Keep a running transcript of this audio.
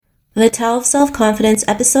The Tao of Self-Confidence,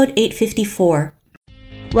 episode 854.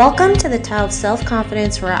 Welcome to the Tao of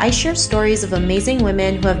Self-Confidence, where I share stories of amazing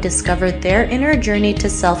women who have discovered their inner journey to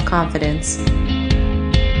self-confidence.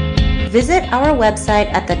 Visit our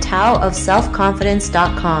website at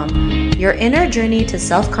thetaoofselfconfidence.com. Your inner journey to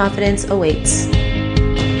self-confidence awaits.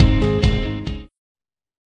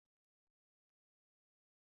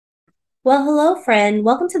 Well, hello, friend.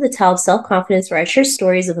 Welcome to the Tao of Self-Confidence, where I share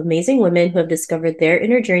stories of amazing women who have discovered their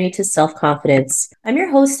inner journey to self-confidence. I'm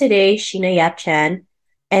your host today, Sheena Yap Chan,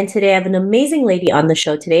 and today I have an amazing lady on the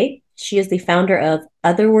show today. She is the founder of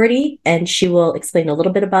Otherworthy, and she will explain a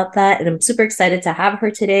little bit about that, and I'm super excited to have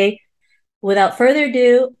her today. Without further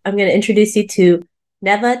ado, I'm going to introduce you to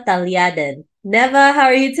Neva Taliaden. Neva, how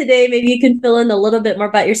are you today? Maybe you can fill in a little bit more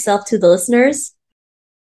about yourself to the listeners.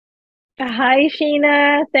 Hi,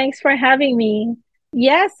 Sheena. Thanks for having me.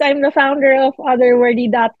 Yes, I'm the founder of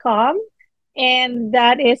otherworthy.com, and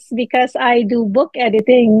that is because I do book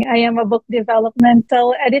editing. I am a book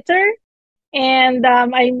developmental editor, and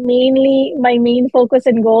my main focus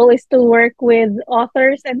and goal is to work with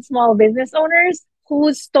authors and small business owners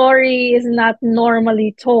whose story is not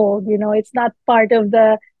normally told. It's not part of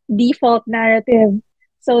the default narrative.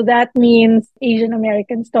 So that means Asian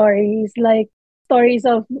American stories, like stories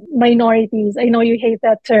of minorities. I know you hate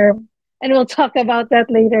that term, and we'll talk about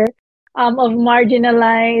that later. Of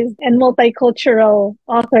marginalized and multicultural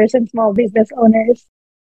authors and small business owners.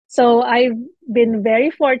 So I've been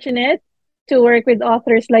very fortunate to work with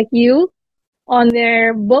authors like you on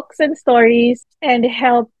their books and stories and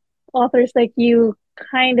help authors like you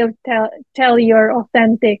kind of tell your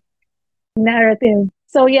authentic narrative.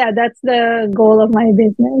 So yeah, that's the goal of my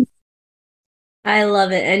business. I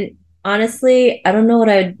love it. And honestly, I don't know what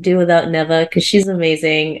I would do without Neva because she's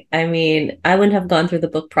amazing. I mean, I wouldn't have gone through the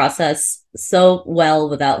book process so well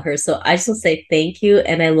without her. So I just want to say thank you.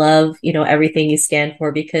 And I love, everything you stand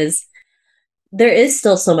for because there is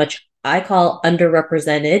still so much I call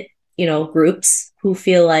underrepresented, groups who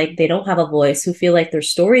feel like they don't have a voice, who feel like their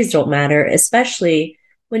stories don't matter, especially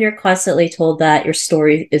when you're constantly told that your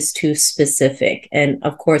story is too specific. And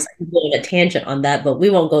of course, I can go on a tangent on that, but we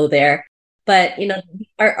won't go there. But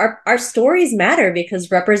our stories matter because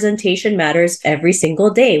representation matters every single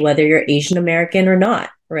day, whether you're Asian American or not,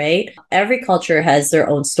 right? Every culture has their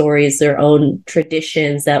own stories, their own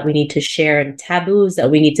traditions that we need to share and taboos that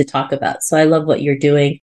we need to talk about. So I love what you're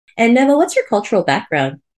doing. And Neva, what's your cultural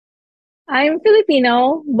background? I'm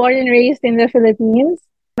Filipino, born and raised in the Philippines.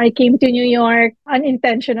 I came to New York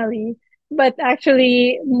unintentionally, but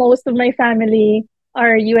actually, most of my family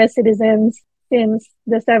are US citizens since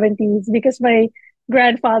the 70s because my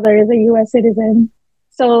grandfather is a US citizen.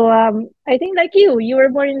 So I think, like you were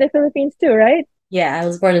born in the Philippines too, right? Yeah, I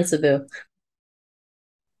was born in Cebu.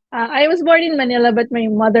 I was born in Manila, but my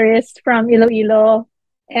mother is from Iloilo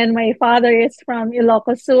and my father is from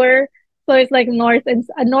Ilocos Sur. So it's like a north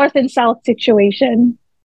and south situation.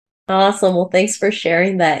 Awesome. Well, thanks for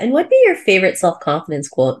sharing that. And what'd be your favorite self-confidence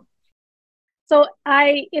quote? So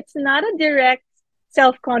it's not a direct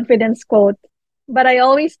self-confidence quote, but I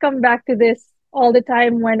always come back to this all the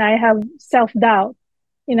time when I have self-doubt,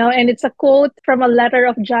 and it's a quote from a letter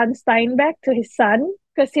of John Steinbeck to his son,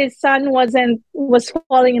 because his son was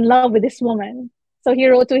falling in love with this woman. So he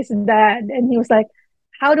wrote to his dad and he was like,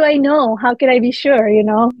 how do I know? How can I be sure? He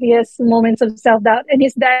has moments of self-doubt. And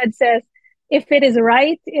his dad says, if it is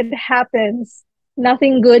right, it happens.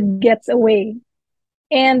 Nothing good gets away.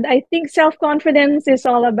 And I think self confidence is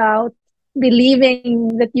all about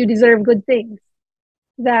believing that you deserve good things,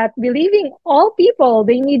 that believing all people,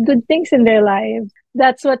 they need good things in their lives.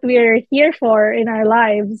 That's what we're here for in our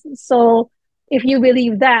lives. So if you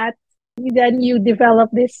believe that, then you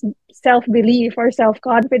develop this self belief or self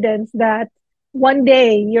confidence that one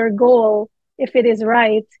day your goal, if it is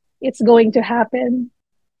right, it's going to happen.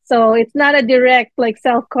 So it's not a direct like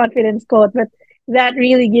self confidence quote, but that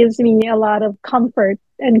really gives me a lot of comfort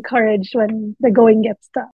and courage when the going gets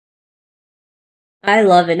tough. I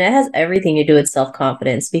love it. And it has everything to do with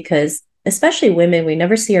self-confidence because especially women, we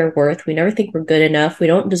never see our worth. We never think we're good enough. We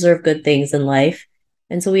don't deserve good things in life.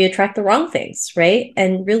 And so we attract the wrong things, right?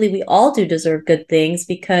 And really, we all do deserve good things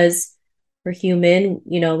because we're human.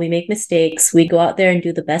 We make mistakes. We go out there and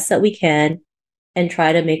do the best that we can and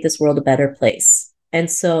try to make this world a better place.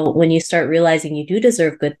 And so when you start realizing you do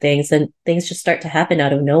deserve good things, then things just start to happen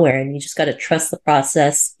out of nowhere. And you just got to trust the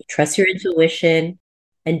process, trust your intuition,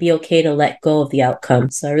 and be okay to let go of the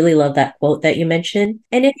outcome. So I really love that quote that you mentioned.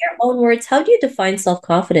 And in your own words, how do you define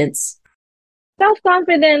self-confidence? Self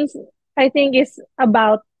confidence, I think, is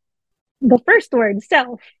about the first word,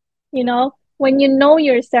 self. When you know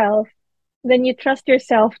yourself, then you trust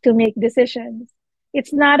yourself to make decisions.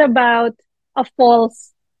 It's not about a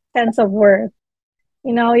false sense of worth.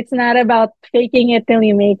 It's not about faking it till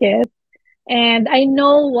you make it. And I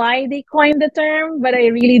know why they coined the term, but I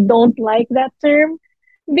really don't like that term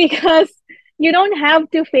because you don't have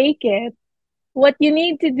to fake it. What you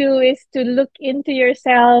need to do is to look into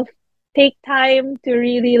yourself, take time to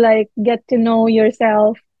really like get to know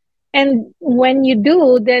yourself. And when you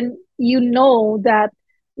do, then you know that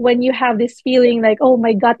when you have this feeling like, oh,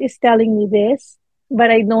 my gut is telling me this, but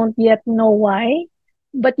I don't yet know why.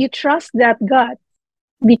 But you trust that gut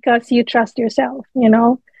because you trust yourself.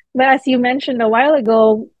 But as you mentioned a while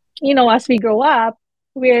ago, as we grow up,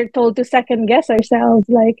 we're told to second guess ourselves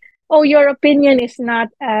like, oh, your opinion is not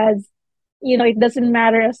as, it doesn't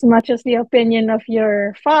matter as much as the opinion of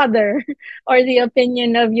your father or the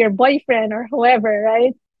opinion of your boyfriend or whoever,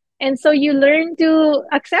 right? And so you learn to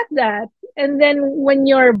accept that. And then when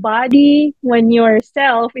your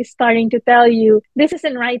self is starting to tell you, this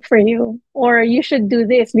isn't right for you, or you should do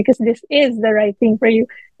this because this is the right thing for you,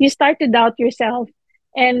 you start to doubt yourself.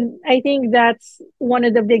 And I think that's one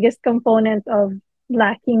of the biggest components of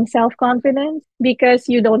lacking self confidence because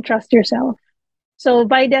you don't trust yourself. So,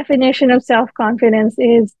 by definition of self confidence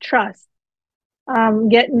is trust.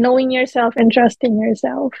 Get knowing yourself and trusting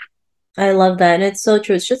yourself. I love that. And it's so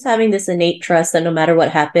true. It's just having this innate trust that no matter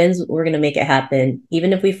what happens, we're going to make it happen.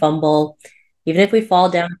 Even if we fumble, even if we fall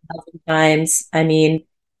down 1,000 times. I mean,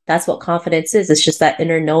 that's what confidence is. It's just that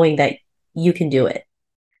inner knowing that you can do it.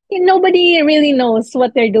 And nobody really knows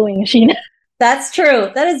what they're doing, Sheena. That's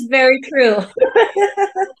true. That is very true.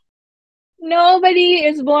 Nobody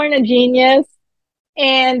is born a genius,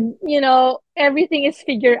 and everything is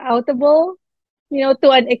figure outable. To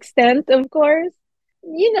an extent, of course.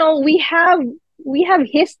 We have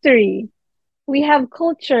history, we have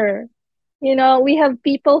culture. We have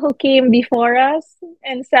people who came before us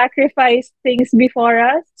and sacrificed things before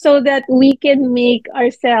us so that we can make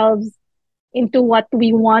ourselves into what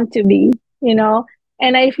we want to be, you know?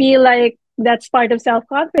 And I feel like that's part of self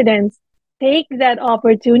confidence. Take that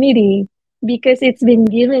opportunity because it's been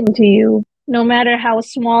given to you, no matter how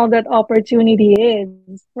small that opportunity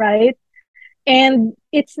is, right? And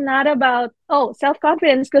it's not about, oh, self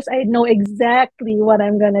confidence because I know exactly what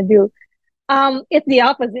I'm going to do. It's the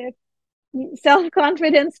opposite. Self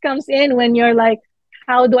confidence comes in when you're like,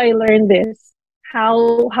 how do I learn this?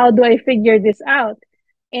 How do I figure this out?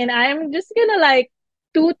 And I'm just gonna like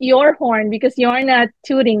toot your horn because you're not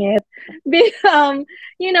tooting it.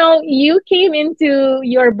 You came into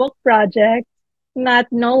your book project not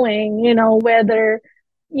knowing, whether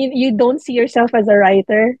you don't see yourself as a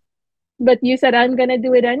writer, but you said I'm gonna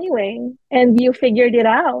do it anyway, and you figured it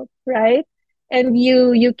out, right? And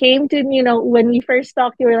you came to, when we first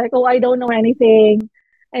talked, you were like, oh, I don't know anything.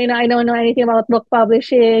 I don't know anything about book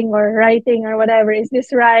publishing or writing or whatever. Is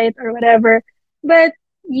this right or whatever? But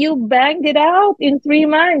you banged it out in 3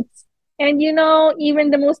 months. And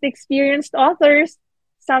even the most experienced authors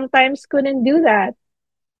sometimes couldn't do that.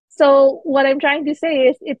 So what I'm trying to say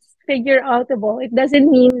is it's figure outable. It doesn't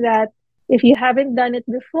mean that if you haven't done it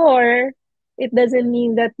before, it doesn't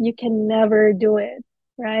mean that you can never do it,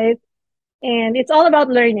 right? And it's all about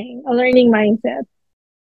learning, a learning mindset.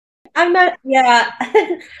 I'm not, yeah.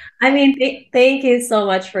 I mean, thank you so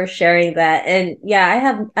much for sharing that. And yeah,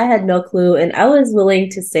 I had no clue. And I was willing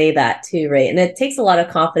to say that too, right? And it takes a lot of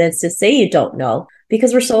confidence to say you don't know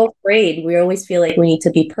because we're so afraid. We always feel like we need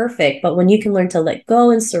to be perfect. But when you can learn to let go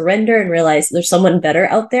and surrender and realize there's someone better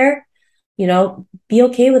out there, be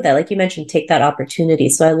okay with that. Like you mentioned, take that opportunity.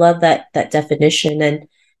 So I love that definition. And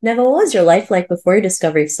Neva, what was your life like before your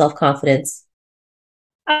discovery of self-confidence?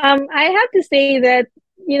 I have to say that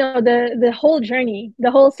the whole journey, the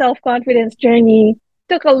whole self confidence journey,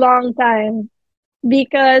 took a long time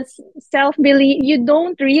because self belief. You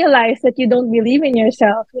don't realize that you don't believe in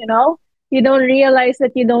yourself. You don't realize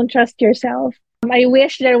that you don't trust yourself. I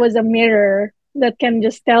wish there was a mirror that can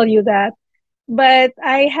just tell you that. But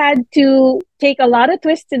I had to take a lot of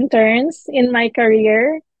twists and turns in my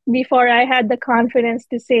career before I had the confidence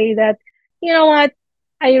to say that, you know what,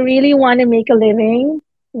 I really want to make a living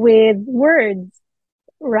with words,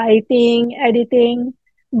 writing, editing.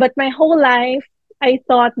 But my whole life, I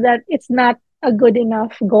thought that it's not a good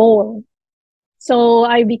enough goal. So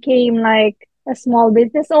I became like a small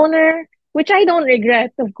business owner, which I don't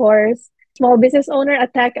regret, of course. Small business owner, a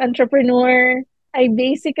tech entrepreneur. I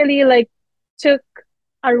basically like took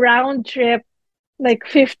a round trip, like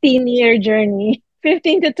 15-year journey,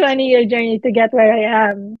 15 to 20-year journey to get where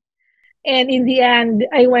I am. And in the end,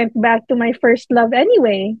 I went back to my first love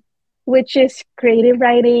anyway, which is creative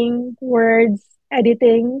writing, words,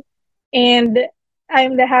 editing. And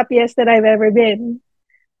I'm the happiest that I've ever been.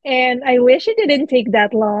 And I wish it didn't take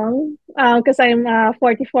that long because I'm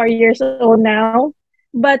 44 years old now.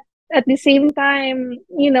 But at the same time,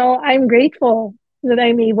 I'm grateful that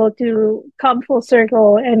I'm able to come full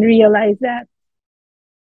circle and realize that.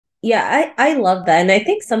 Yeah, I love that. And I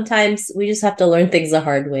think sometimes we just have to learn things the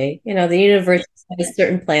hard way. The universe has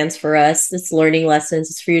certain plans for us. It's learning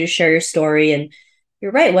lessons. It's for you to share your story. And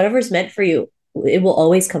you're right, whatever's meant for you, it will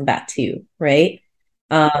always come back to you, right?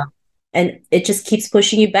 Um, and it just keeps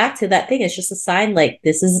pushing you back to that thing. It's just a sign like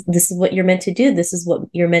this is what you're meant to do. This is what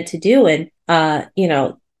you're meant to do. And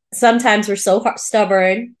sometimes we're so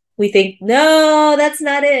stubborn, we think, no, that's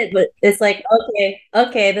not it. But it's like,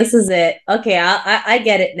 okay, this is it. Okay, I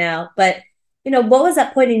get it now. But what was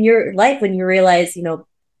that point in your life when you realized,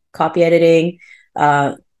 copy editing,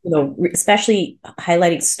 especially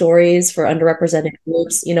highlighting stories for underrepresented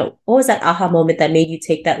groups, what was that aha moment that made you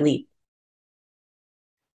take that leap?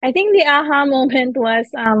 I think the aha moment was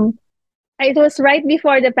it was right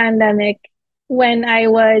before the pandemic when I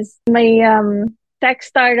was my tech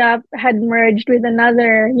startup had merged with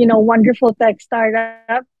another, wonderful tech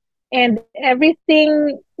startup, and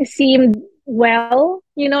everything seemed well,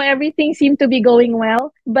 everything seemed to be going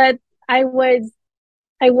well, but I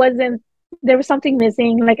wasn't there was something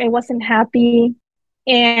missing, like I wasn't happy.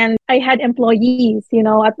 And I had employees,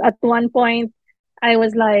 at one point I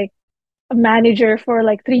was like a manager for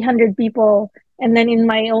like 300 people, and then in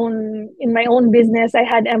my own business I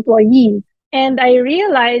had employees, and I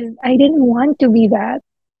realized I didn't want to be that.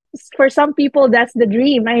 For some people that's the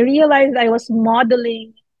dream. I realized I was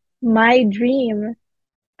modeling my dream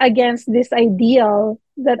against this ideal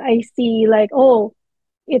that I see, like, oh,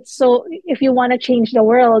 it's so if you want to change the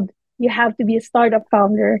world, you have to be a startup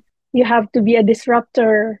founder, you have to be a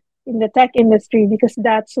disruptor in the tech industry because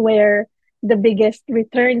that's where the biggest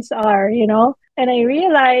returns are. And I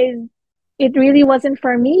realized it really wasn't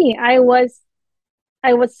for me. I was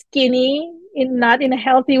skinny, not in a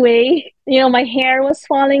healthy way. My hair was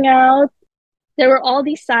falling out. There were all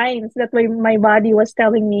these signs that my body was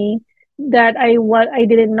telling me that I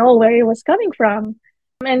didn't know where it was coming from.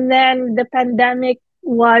 And then the pandemic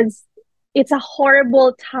was it's a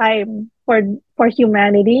horrible time for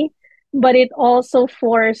humanity, but it also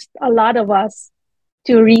forced a lot of us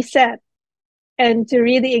to reset and to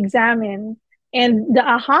really examine. And the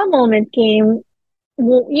aha moment came,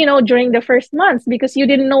 during the first months because you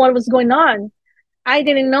didn't know what was going on. I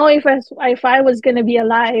didn't know if I was going to be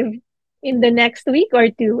alive in the next week or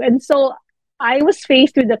two. And so I was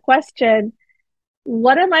faced with the question,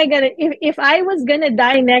 what am I going to, if I was going to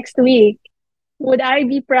die next week, would I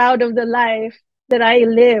be proud of the life that I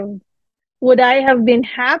lived? Would I have been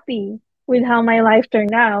happy with how my life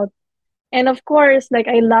turned out? And of course, like,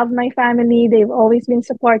 I love my family. They've always been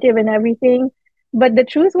supportive and everything. But the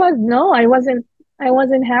truth was, no, I wasn't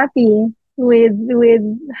happy with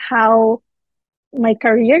how my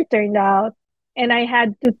career turned out. And I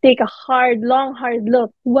had to take a hard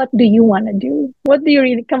look. What do you want to do? What do you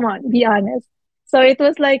really, come on, be honest. So it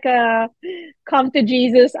was like a come to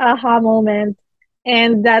Jesus aha moment.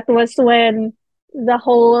 And that was when the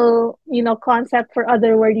whole, concept for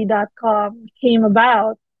otherworthy.com came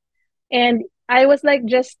about. And I was like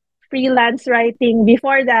just freelance writing.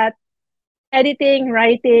 Before that, editing,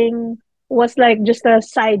 writing was like just a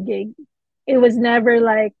side gig. It was never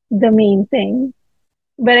like the main thing.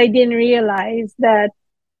 But I didn't realize that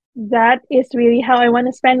that is really how I want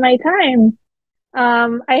to spend my time.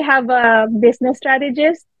 I have a business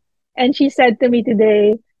strategist, and she said to me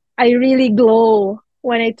today, I really glow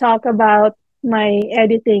when I talk about my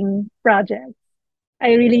editing project.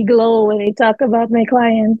 I really glow when I talk about my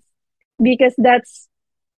clients because that's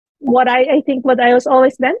what I think what I was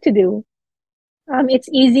always meant to do. It's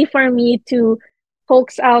easy for me to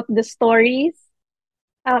coax out the stories.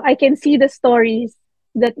 I can see the stories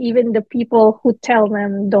that even the people who tell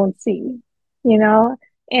them don't see, you know?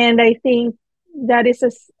 And I think that is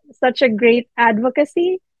such a great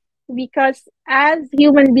advocacy because as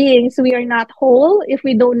human beings, we are not whole if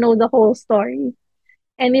we don't know the whole story.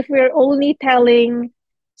 And if we're only telling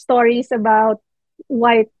stories about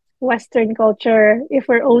white Western culture, if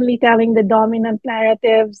we're only telling the dominant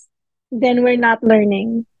narratives, then we're not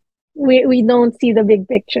learning. We don't see the big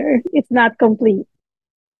picture. It's not complete.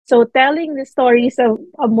 So telling the stories of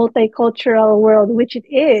a multicultural world, which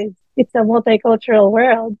it's a multicultural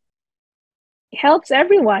world, helps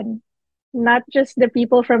everyone, not just the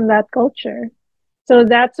people from that culture. So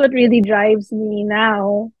that's what really drives me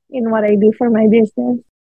now in what I do for my business.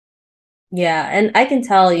 Yeah, and I can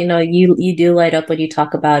tell, you do light up when you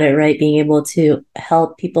talk about it, right? Being able to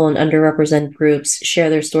help people in underrepresented groups share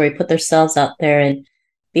their story, put themselves out there, and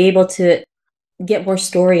be able to get more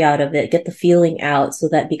story out of it, get the feeling out so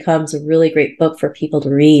that becomes a really great book for people to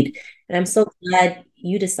read. And I'm so glad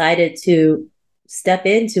you decided to step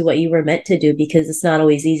into what you were meant to do because it's not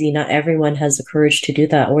always easy. Not everyone has the courage to do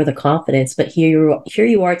that or the confidence. But here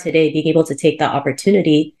you are today, being able to take that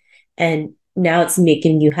opportunity, and now it's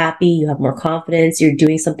making you happy. You have more confidence. You're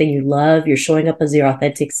doing something you love. You're showing up as your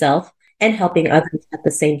authentic self and helping others at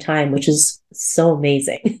the same time, which is so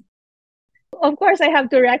amazing. Of course, I have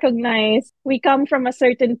to recognize we come from a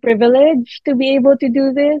certain privilege to be able to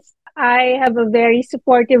do this. I have a very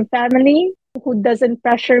supportive family who doesn't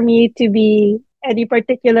pressure me to be any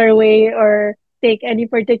particular way or take any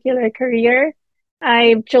particular career.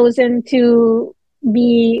 I've chosen to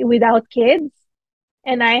be without kids,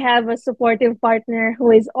 and I have a supportive partner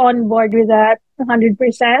who is on board with that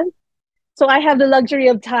 100%. So I have the luxury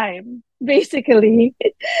of time, basically.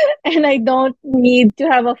 And I don't need to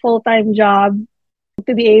have a full time job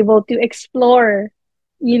to be able to explore,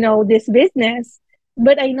 this business.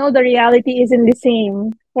 But I know the reality isn't the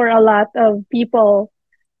same for a lot of people.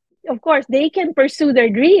 Of course, they can pursue their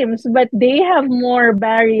dreams, but they have more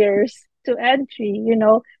barriers to entry.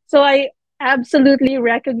 So I absolutely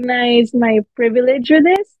recognize my privilege with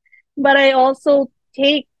this, but I also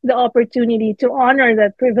take the opportunity to honor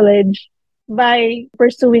that privilege by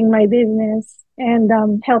pursuing my business and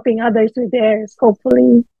helping others with theirs,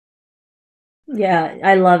 hopefully. Yeah,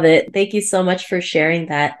 I love it. Thank you so much for sharing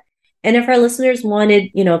that. And if our listeners wanted,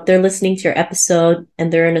 if they're listening to your episode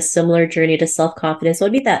and they're in a similar journey to self-confidence, what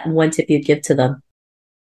would be that one tip you'd give to them?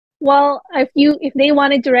 Well, if they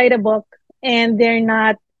wanted to write a book and they're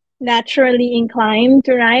not naturally inclined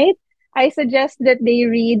to write, I suggest that they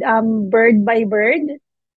read Bird by Bird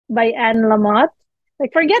by Anne Lamott.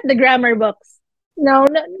 Like, forget the grammar books. No,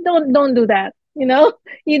 no, don't do that. You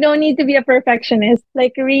don't need to be a perfectionist.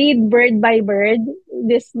 Like, read Bird by Bird,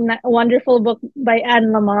 this wonderful book by Anne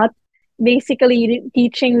Lamott, basically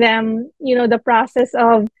teaching them, the process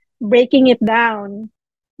of breaking it down,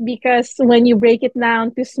 because when you break it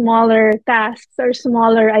down to smaller tasks or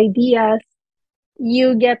smaller ideas,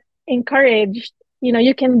 you get encouraged.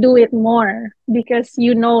 You can do it more because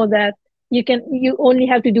you know that you only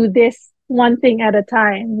have to do this one thing at a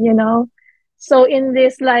time. So in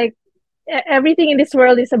this, like, everything in this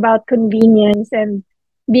world is about convenience and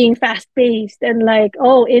being fast paced and, like,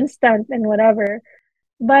 oh, instant and whatever.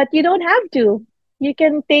 But you don't have to. You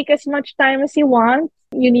can take as much time as you want.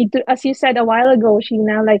 You need to, as you said a while ago,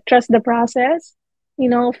 Sheena, like, trust the process.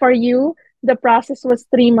 For you, the process was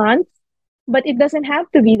 3 months, but it doesn't have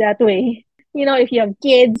to be that way. If you have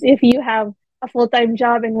kids, if you have a full time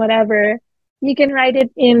job and whatever, you can write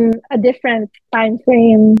it in a different time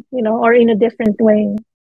frame, or in a different way.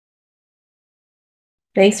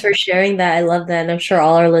 Thanks for sharing that. I love that. And I'm sure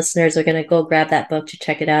all our listeners are going to go grab that book to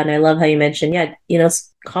check it out. And I love how you mentioned, yeah,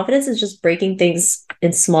 confidence is just breaking things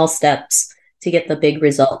in small steps to get the big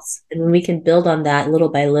results. And when we can build on that little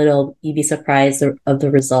by little, you'd be surprised of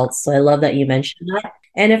the results. So I love that you mentioned that.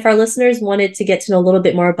 And if our listeners wanted to get to know a little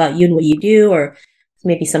bit more about you and what you do, or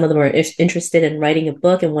maybe some of them are interested in writing a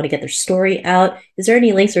book and want to get their story out, is there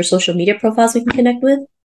any links or social media profiles we can connect with?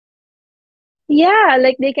 Yeah,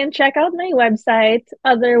 like, they can check out my website,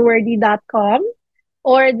 otherwordy.com,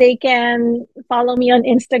 or they can follow me on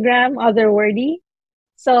Instagram, otherwordy.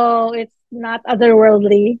 So it's not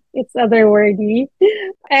otherworldly, it's otherwordy.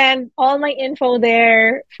 And all my info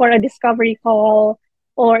there for a discovery call,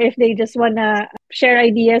 or if they just want to share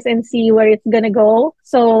ideas and see where it's going to go.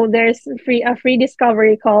 So there's a free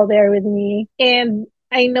discovery call there with me. And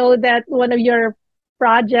I know that one of your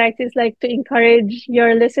projects is, like, to encourage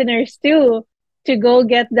your listeners too to go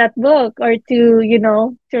get that book, or to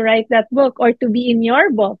write that book, or to be in your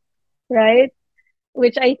book, right?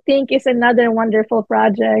 Which I think is another wonderful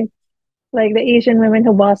project, like the Asian Women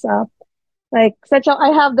Who Boss Up. Like, I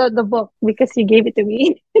have the book because you gave it to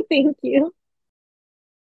me. Thank you.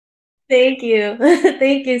 Thank you.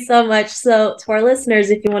 Thank you so much. So, to our listeners,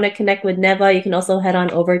 if you want to connect with Neva, you can also head on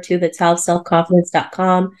over to the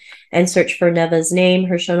taoselfconfidence.com and search for Neva's name.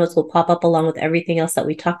 Her show notes will pop up along with everything else that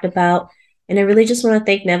we talked about. And I really just want to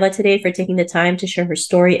thank Neva today for taking the time to share her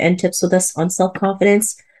story and tips with us on self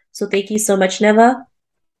confidence. So, thank you so much, Neva.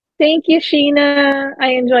 Thank you, Sheena. I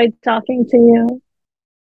enjoyed talking to you.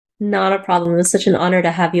 Not a problem. It was such an honor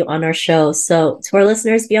to have you on our show. So, to our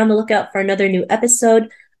listeners, be on the lookout for another new episode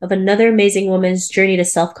of another amazing woman's journey to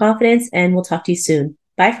self confidence, and we'll talk to you soon.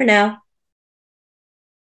 Bye for now.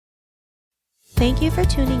 Thank you for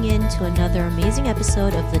tuning in to another amazing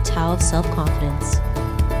episode of the Tao of Self-Confidence.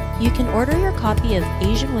 You can order your copy of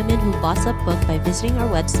Asian Women Who Boss Up book by visiting our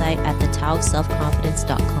website at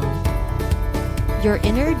thetaoofselfconfidence.com. Your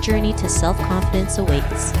inner journey to self-confidence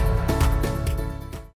awaits.